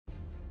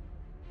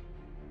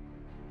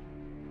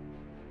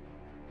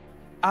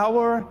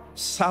Our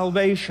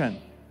salvation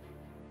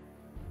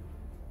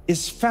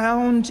is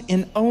found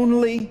in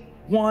only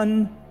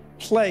one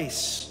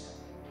place: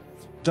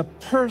 the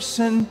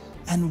person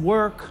and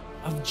work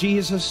of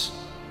Jesus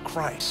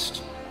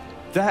Christ.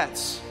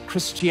 That's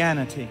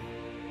Christianity.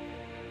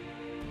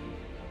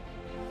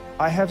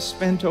 I have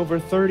spent over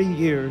 30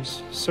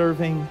 years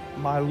serving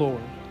my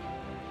Lord.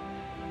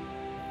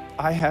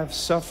 I have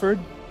suffered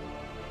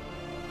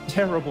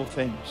terrible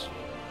things.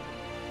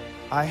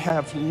 I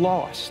have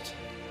lost.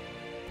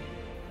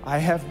 I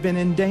have been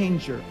in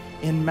danger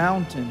in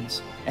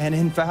mountains and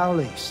in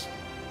valleys.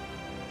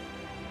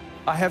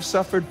 I have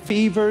suffered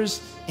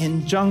fevers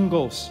in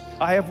jungles.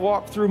 I have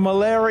walked through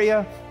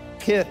malaria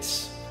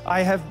pits.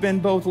 I have been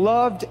both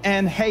loved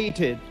and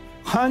hated,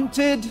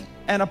 hunted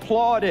and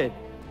applauded.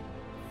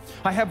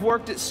 I have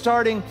worked at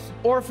starting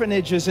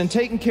orphanages and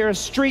taking care of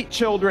street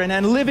children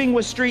and living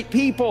with street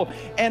people.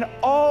 And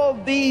all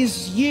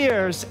these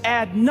years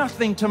add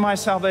nothing to my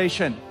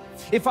salvation.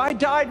 If I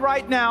died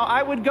right now,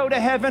 I would go to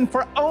heaven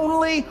for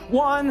only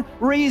one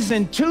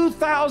reason.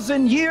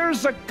 2,000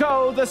 years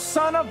ago, the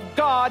Son of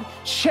God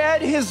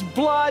shed his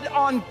blood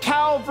on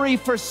Calvary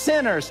for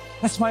sinners.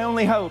 That's my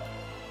only hope.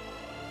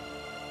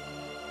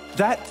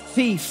 That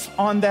thief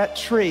on that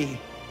tree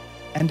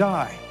and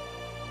I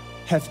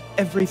have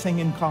everything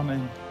in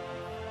common.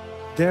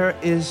 There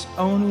is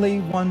only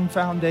one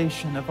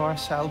foundation of our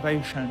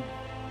salvation: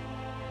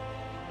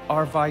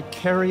 our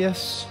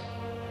vicarious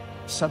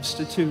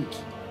substitute,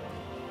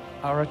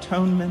 our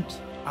atonement,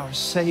 our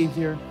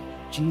Savior,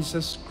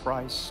 Jesus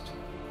Christ,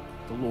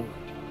 the Lord.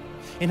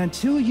 And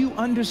until you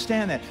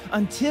understand that,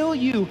 until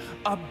you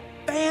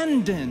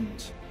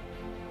abandoned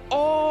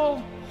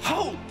all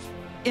hope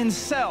in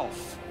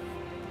self,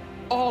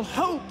 all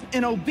hope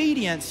in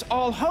obedience,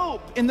 all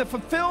hope in the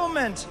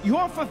fulfillment,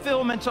 your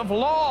fulfillment of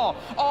law,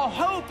 all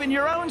hope in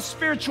your own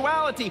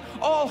spirituality,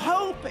 all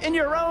hope in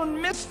your own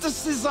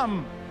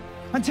mysticism,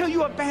 until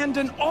you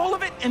abandon all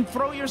of it and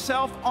throw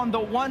yourself on the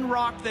one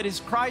rock that is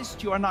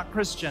Christ, you are not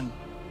Christian.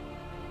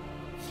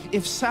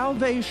 If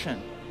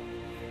salvation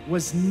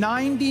was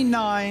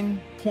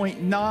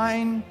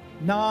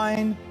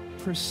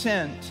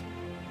 99.99%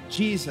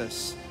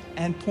 Jesus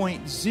and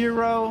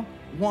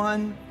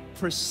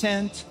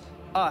 0.01%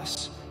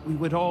 us, we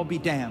would all be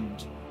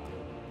damned.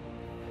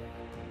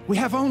 We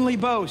have only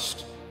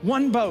boast,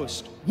 one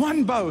boast,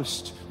 one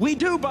boast. We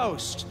do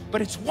boast,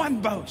 but it's one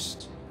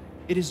boast.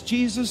 It is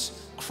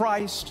Jesus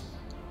Christ,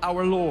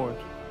 our Lord.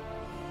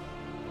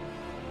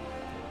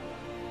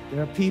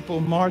 There are people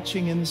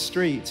marching in the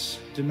streets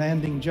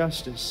demanding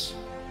justice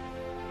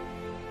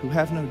who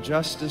have no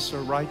justice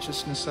or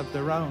righteousness of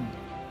their own.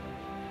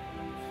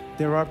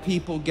 There are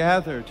people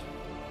gathered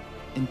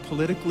in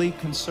politically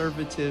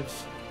conservative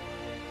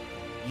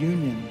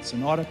unions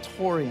and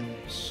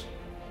auditoriums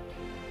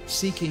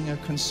seeking a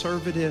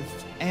conservative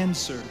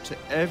answer to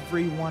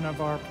every one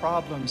of our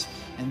problems,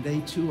 and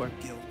they too are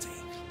guilty.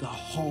 The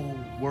whole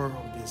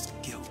world is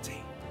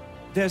guilty.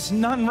 There's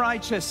none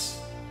righteous.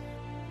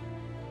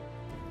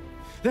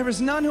 There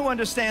is none who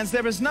understands.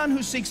 There is none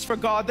who seeks for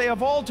God. They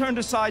have all turned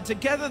aside.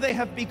 Together they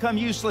have become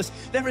useless.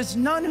 There is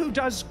none who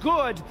does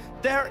good.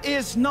 There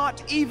is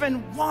not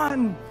even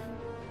one.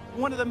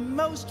 One of the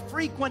most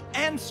frequent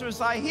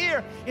answers I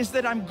hear is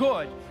that I'm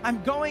good.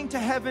 I'm going to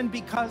heaven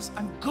because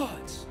I'm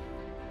good.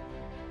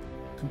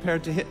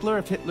 Compared to Hitler,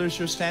 if Hitler's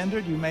your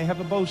standard, you may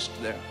have a boast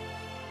there.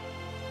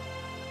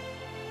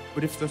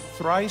 But if the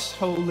thrice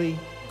holy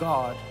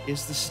God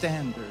is the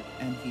standard,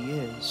 and he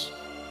is,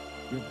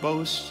 your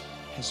boast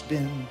has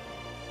been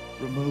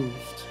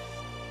removed.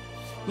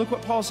 Look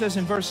what Paul says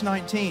in verse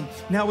 19.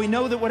 Now we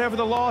know that whatever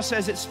the law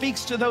says, it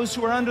speaks to those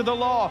who are under the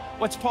law.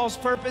 What's Paul's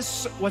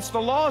purpose? What's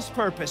the law's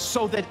purpose?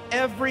 So that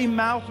every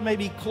mouth may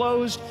be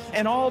closed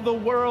and all the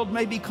world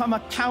may become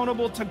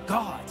accountable to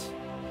God.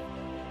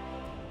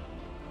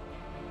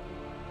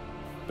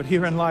 But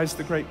herein lies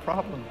the great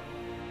problem: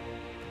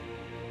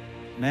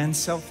 man's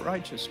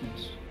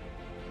self-righteousness.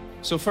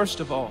 So first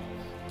of all,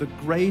 the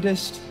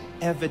greatest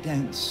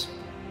evidence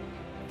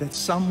that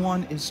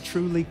someone is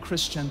truly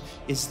Christian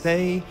is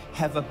they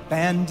have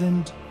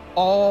abandoned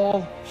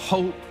all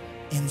hope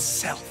in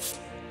self,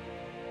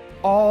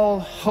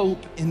 all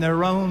hope in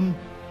their own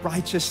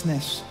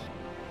righteousness.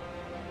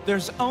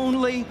 There's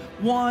only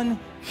one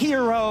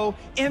hero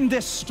in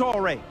this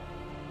story,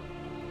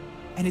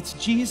 and it's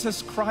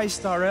Jesus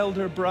Christ, our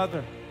elder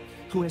brother,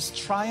 who has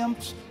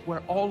triumphed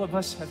where all of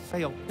us have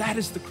failed. That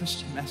is the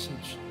Christian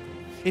message.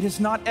 It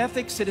is not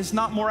ethics, it is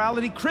not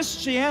morality.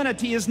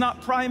 Christianity is not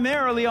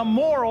primarily a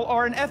moral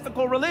or an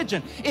ethical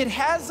religion. It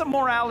has a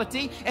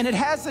morality and it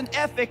has an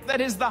ethic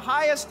that is the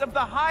highest of the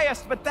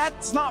highest, but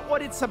that's not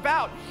what it's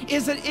about.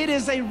 It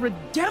is a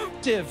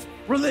redemptive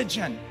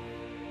religion.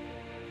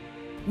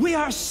 We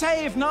are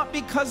saved not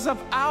because of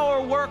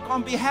our work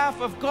on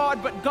behalf of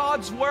God, but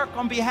God's work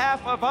on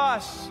behalf of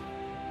us.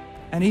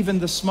 And even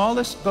the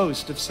smallest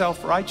boast of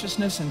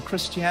self-righteousness in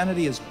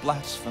Christianity is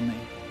blasphemy.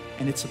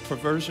 And it's a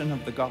perversion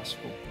of the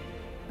gospel.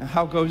 Now,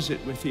 how goes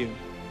it with you?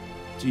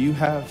 Do you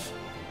have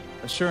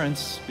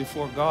assurance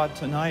before God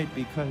tonight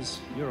because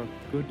you're a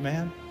good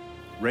man,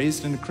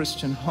 raised in a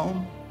Christian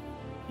home.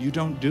 You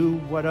don't do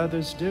what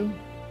others do.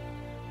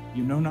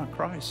 You know not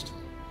Christ.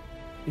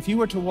 If you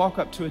were to walk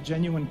up to a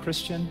genuine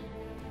Christian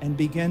and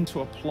begin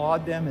to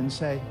applaud them and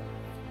say,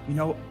 you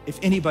know, if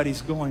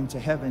anybody's going to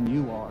heaven,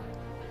 you are.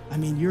 I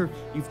mean,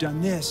 you've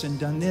done this and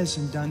done this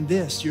and done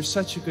this. You're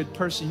such a good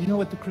person. You know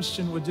what the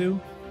Christian would do?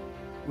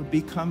 Would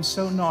become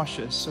so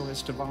nauseous so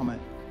as to vomit.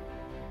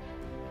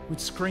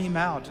 Would scream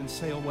out and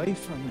say, away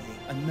from me.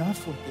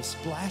 Enough with this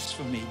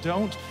blasphemy.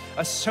 Don't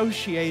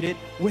associate it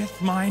with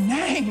my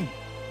name.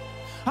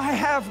 I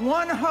have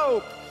one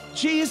hope.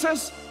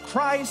 Jesus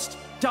Christ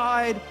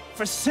died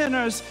for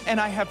sinners, and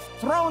I have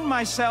thrown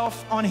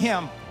myself on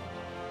him.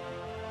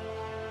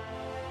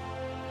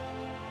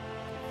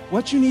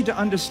 What you need to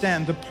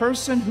understand, the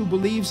person who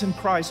believes in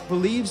Christ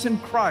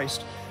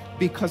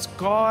because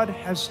God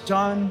has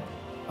done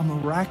a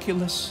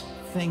miraculous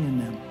thing in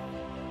them.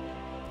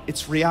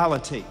 It's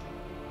reality.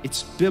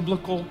 It's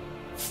biblical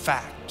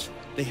fact.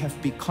 They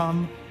have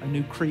become a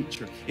new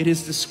creature. It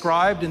is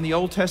described in the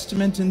Old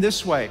Testament in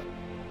this way.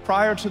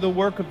 Prior to the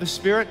work of the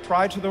Spirit,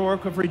 prior to the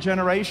work of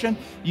regeneration,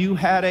 you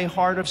had a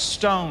heart of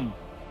stone.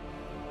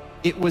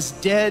 It was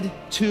dead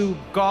to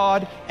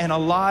God and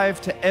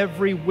alive to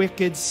every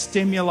wicked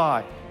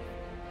stimuli.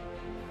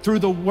 Through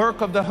the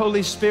work of the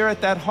Holy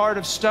Spirit, that heart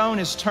of stone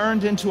is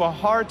turned into a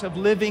heart of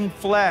living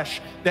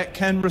flesh that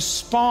can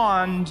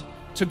respond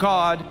to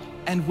God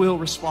and will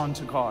respond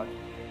to God.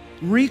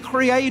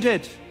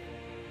 Recreated.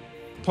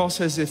 Paul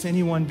says, if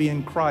anyone be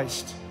in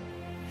Christ,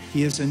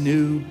 he is a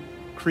new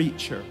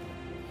creature.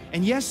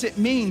 And yes, it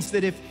means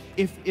that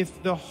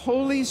if the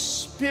Holy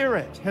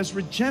Spirit has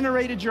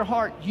regenerated your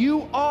heart,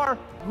 you are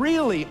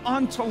really,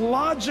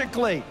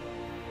 ontologically,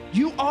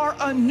 you are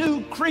a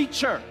new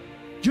creature.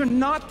 You're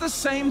not the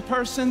same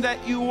person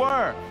that you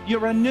were.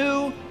 You're a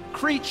new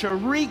creature,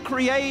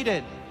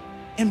 recreated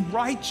in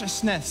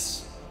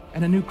righteousness.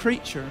 And a new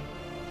creature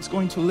is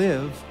going to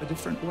live a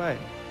different way.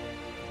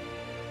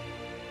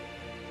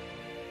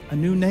 A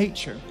new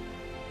nature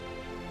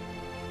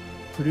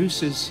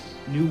produces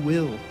new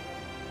will,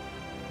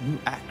 new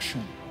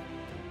action.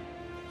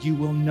 You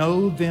will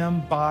know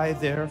them by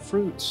their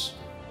fruits.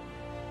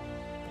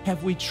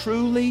 Have we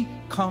truly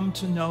come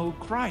to know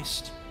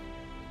Christ?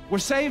 We're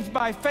saved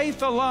by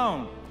faith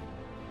alone.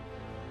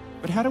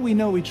 But how do we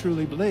know we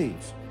truly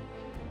believe?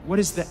 What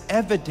is the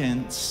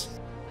evidence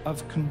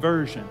of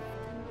conversion?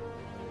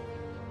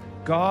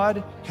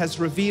 God has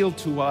revealed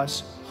to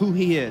us who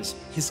He is,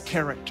 His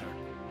character.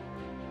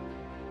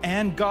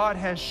 And God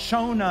has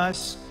shown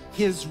us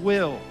His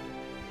will.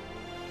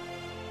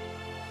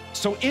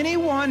 So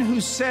anyone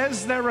who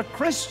says they're a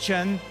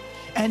Christian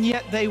and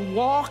yet they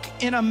walk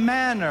in a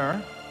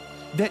manner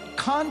that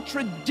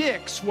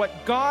contradicts what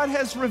God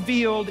has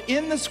revealed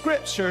in the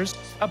Scriptures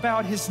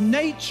about His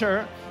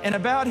nature and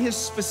about His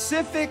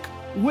specific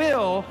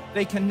will,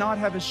 they cannot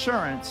have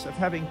assurance of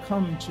having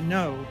come to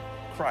know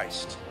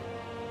Christ.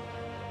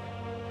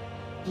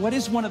 What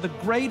is one of the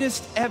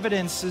greatest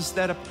evidences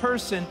that a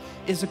person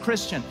is a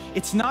Christian?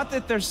 It's not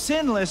that they're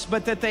sinless,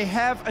 but that they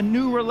have a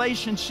new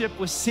relationship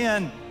with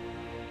sin.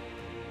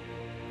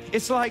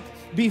 It's like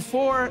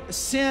before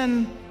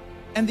sin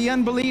and the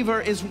unbeliever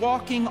is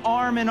walking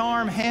arm in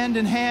arm, hand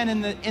in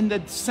hand in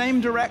the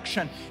same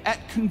direction.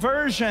 At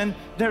conversion,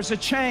 there's a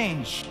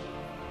change.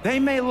 They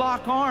may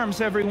lock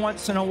arms every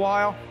once in a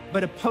while,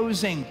 but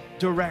opposing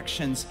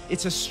directions.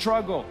 It's a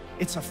struggle.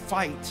 It's a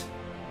fight.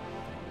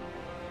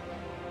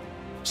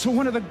 So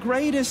one of the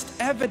greatest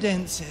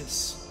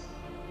evidences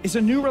is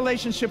a new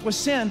relationship with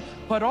sin,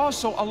 but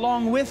also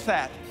along with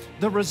that,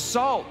 the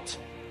result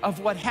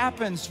of what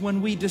happens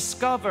when we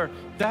discover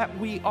that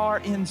we are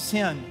in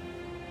sin.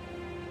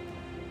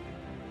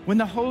 When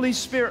the Holy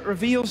Spirit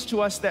reveals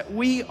to us that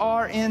we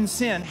are in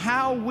sin,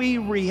 how we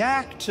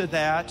react to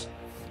that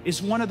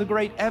is one of the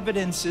great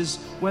evidences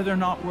whether or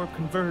not we're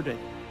converted.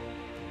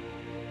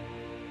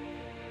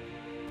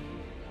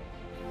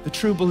 The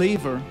true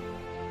believer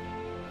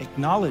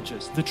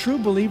acknowledges. The true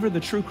believer,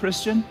 the true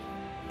Christian,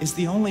 is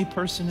the only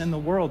person in the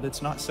world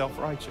that's not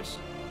self-righteous,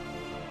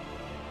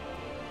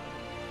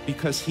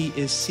 because he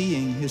is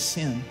seeing his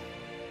sin.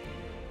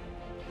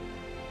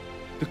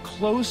 The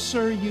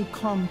closer you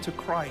come to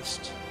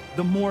Christ,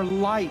 the more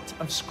light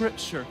of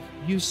Scripture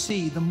you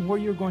see, the more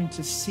you're going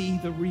to see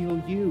the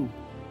real you.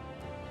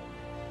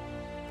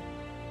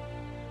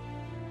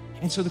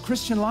 And so the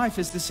Christian life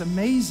is this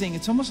amazing,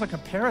 it's almost like a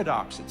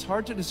paradox. It's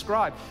hard to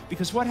describe,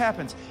 because what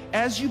happens?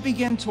 As you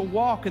begin to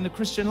walk in the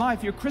Christian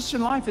life, your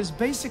Christian life is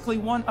basically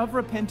one of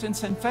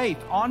repentance and faith,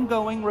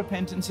 ongoing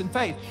repentance and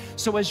faith.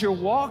 So as you're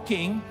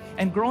walking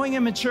and growing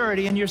in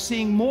maturity and you're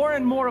seeing more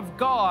and more of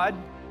God,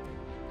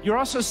 you're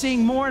also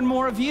seeing more and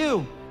more of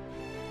you,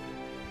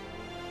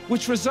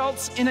 which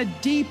results in a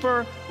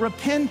deeper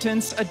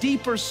repentance, a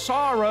deeper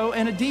sorrow,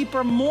 and a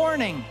deeper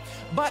mourning.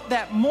 But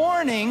that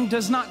mourning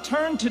does not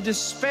turn to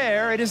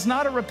despair. It is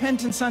not a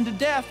repentance unto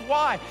death.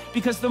 Why?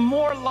 Because the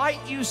more light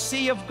you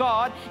see of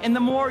God and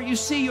the more you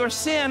see your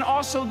sin,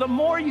 also the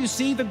more you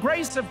see the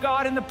grace of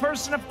God in the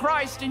person of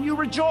Christ, and you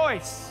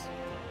rejoice.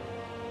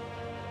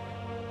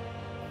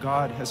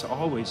 God has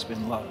always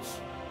been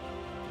love.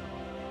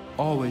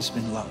 Always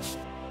been love.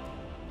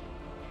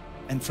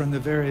 And from the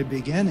very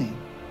beginning,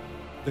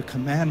 the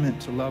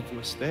commandment to love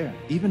was there.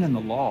 Even in the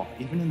law,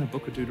 even in the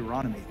book of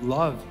Deuteronomy,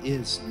 love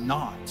is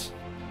not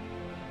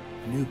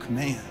a new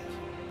command.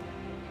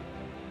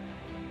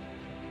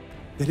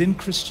 That in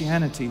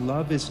Christianity,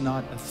 love is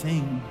not a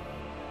thing,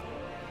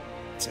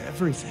 it's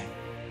everything.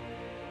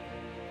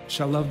 You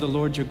shall love the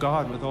Lord your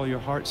God with all your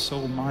heart,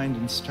 soul, mind,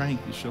 and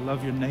strength. You shall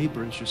love your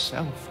neighbor as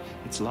yourself.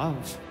 It's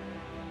love.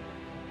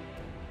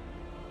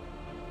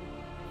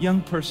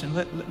 Young person,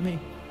 let me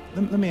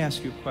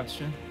ask you a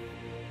question.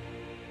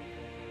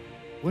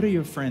 What are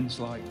your friends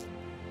like?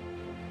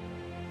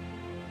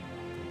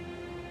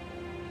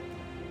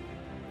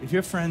 If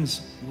your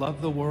friends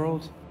love the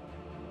world,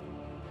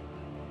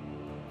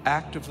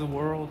 act of the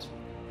world,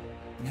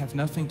 and have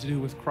nothing to do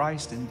with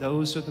Christ, and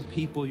those are the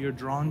people you're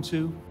drawn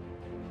to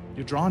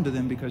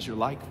them because you're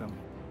like them.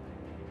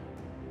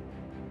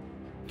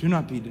 Do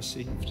not be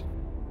deceived.